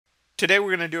Today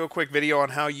we're going to do a quick video on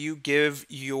how you give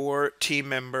your team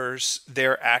members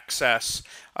their access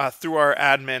through our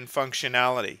admin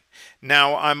functionality.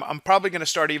 Now I'm probably going to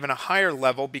start even a higher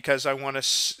level because I want to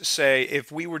say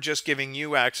if we were just giving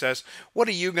you access, what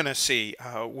are you going to see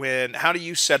how do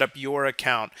you set up your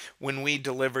account when we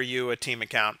deliver you a team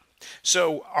account?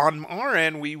 So on our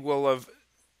end, we will have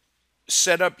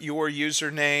set up your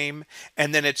username,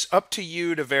 and then it's up to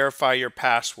you to verify your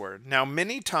password. Now,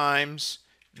 many times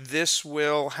this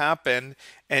will happen,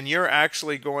 and you're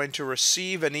actually going to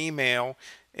receive an email.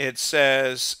 It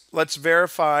says, let's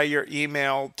verify your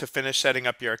email to finish setting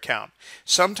up your account.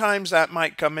 Sometimes that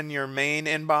might come in your main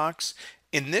inbox.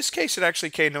 In this case, it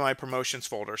actually came to my promotions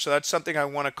folder. So that's something I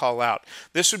want to call out.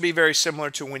 This would be very similar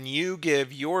to when you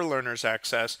give your learners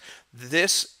access.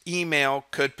 This email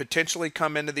could potentially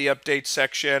come into the update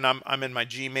section. I'm in my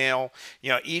Gmail.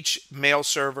 Each mail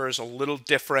server is a little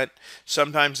different.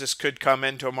 Sometimes this could come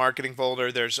into a marketing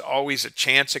folder. There's always a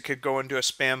chance it could go into a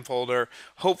spam folder.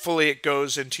 Hopefully it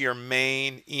goes into your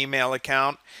main email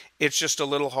account. It's just a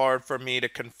little hard for me to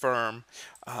confirm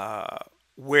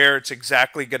where it's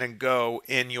exactly going to go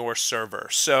in your server.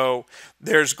 So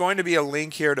there's going to be a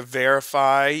link here to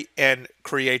verify and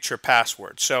create your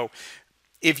password. So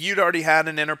if you'd already had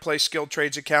an Interplay Skilled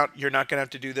Trades account, you're not going to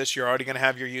have to do this. You're already going to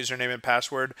have your username and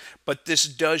password. But this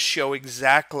does show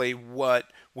exactly what,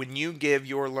 when you give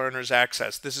your learners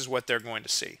access, this is what they're going to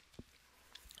see.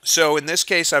 So in this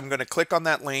case, I'm going to click on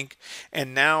that link,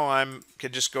 and now I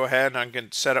can just go ahead and I'm going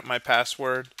to set up my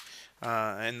password.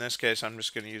 In this case, I'm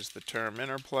just going to use the term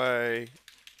interplay,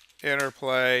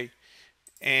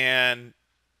 and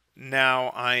now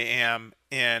I am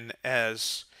in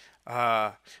as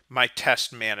my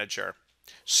test manager.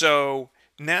 So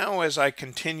now as I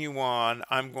continue on,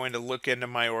 I'm going to look into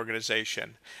my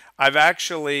organization. I've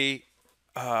actually,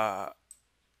 and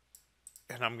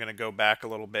I'm going to go back a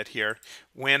little bit here.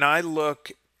 When I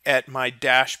look at my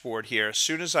dashboard here, as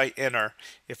soon as I enter,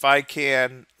 if I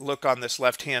can look on this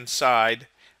left-hand side,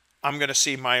 I'm going to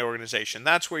see my organization.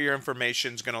 That's where your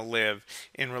information is going to live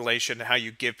in relation to how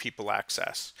you give people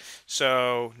access.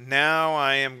 So now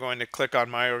I am going to click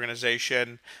on my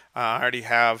organization. I already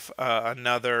have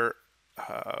another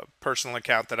personal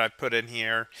account that I've put in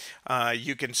here.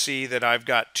 You can see that I've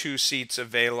got 2 seats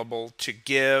available to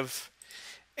give.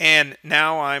 And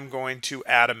now I'm going to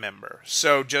add a member.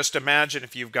 So just imagine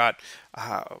if you've got,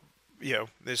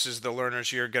 this is the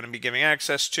learners you're going to be giving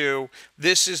access to.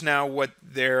 This is now what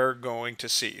they're going to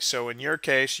see. So in your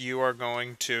case, you are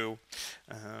going to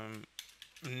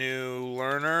new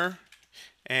learner.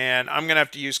 And I'm going to have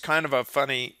to use kind of a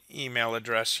funny email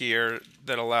address here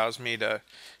that allows me to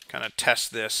kind of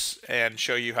test this and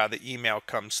show you how the email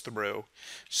comes through.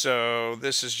 So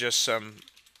this is just some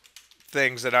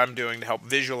things that I'm doing to help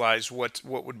visualize what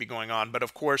would be going on. But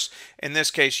of course, in this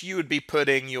case, you would be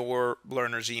putting your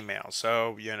learner's email.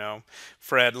 So,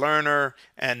 Fred Learner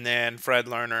and then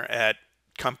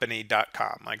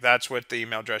fredlearner@company.com. Like that's what the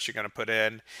email address you're going to put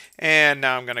in. And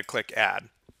now I'm going to click add.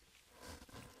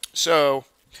 So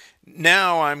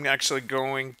now I'm actually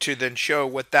going to then show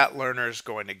what that learner is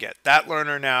going to get. That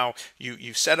learner now,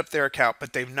 you set up their account,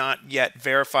 but they've not yet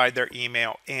verified their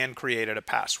email and created a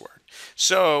password.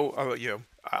 So,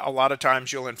 a lot of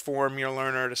times you'll inform your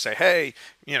learner to say, hey,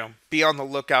 be on the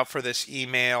lookout for this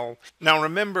email. Now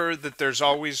remember that there's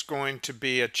always going to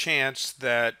be a chance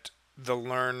that the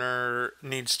learner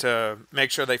needs to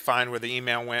make sure they find where the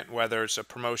email went, whether it's a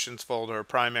promotions folder or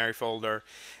primary folder.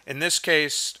 In this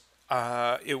case,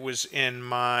 it was in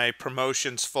my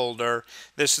promotions folder.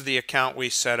 This is the account we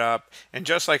set up. And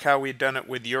just like how we've done it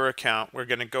with your account, we're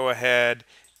going to go ahead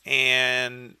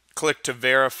and click to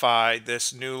verify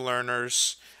this new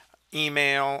learner's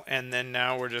email. And then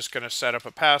now we're just going to set up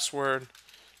a password,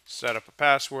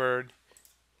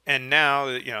 And now,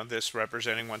 this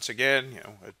representing once again,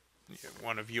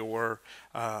 one of your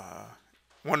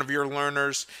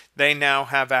learners, they now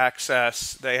have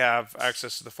access. They have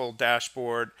access to the full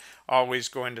dashboard. Always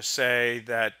going to say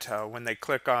that when they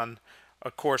click on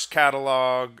a course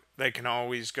catalog, they can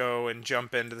always go and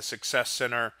jump into the Success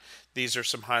Center. These are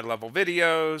some high-level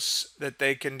videos that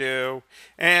they can do.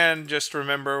 And just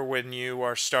remember, when you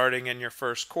are starting in your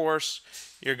first course,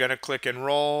 you're going to click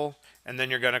Enroll, and then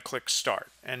you're going to click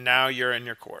Start. And now you're in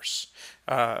your course,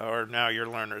 or now your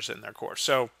learner's in their course.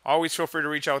 So always feel free to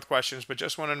reach out with questions, but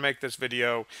just wanted to make this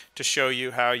video to show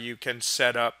you how you can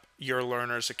set up your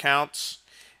learners' accounts.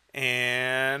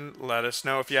 And let us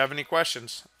know if you have any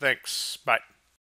questions. Thanks. Bye.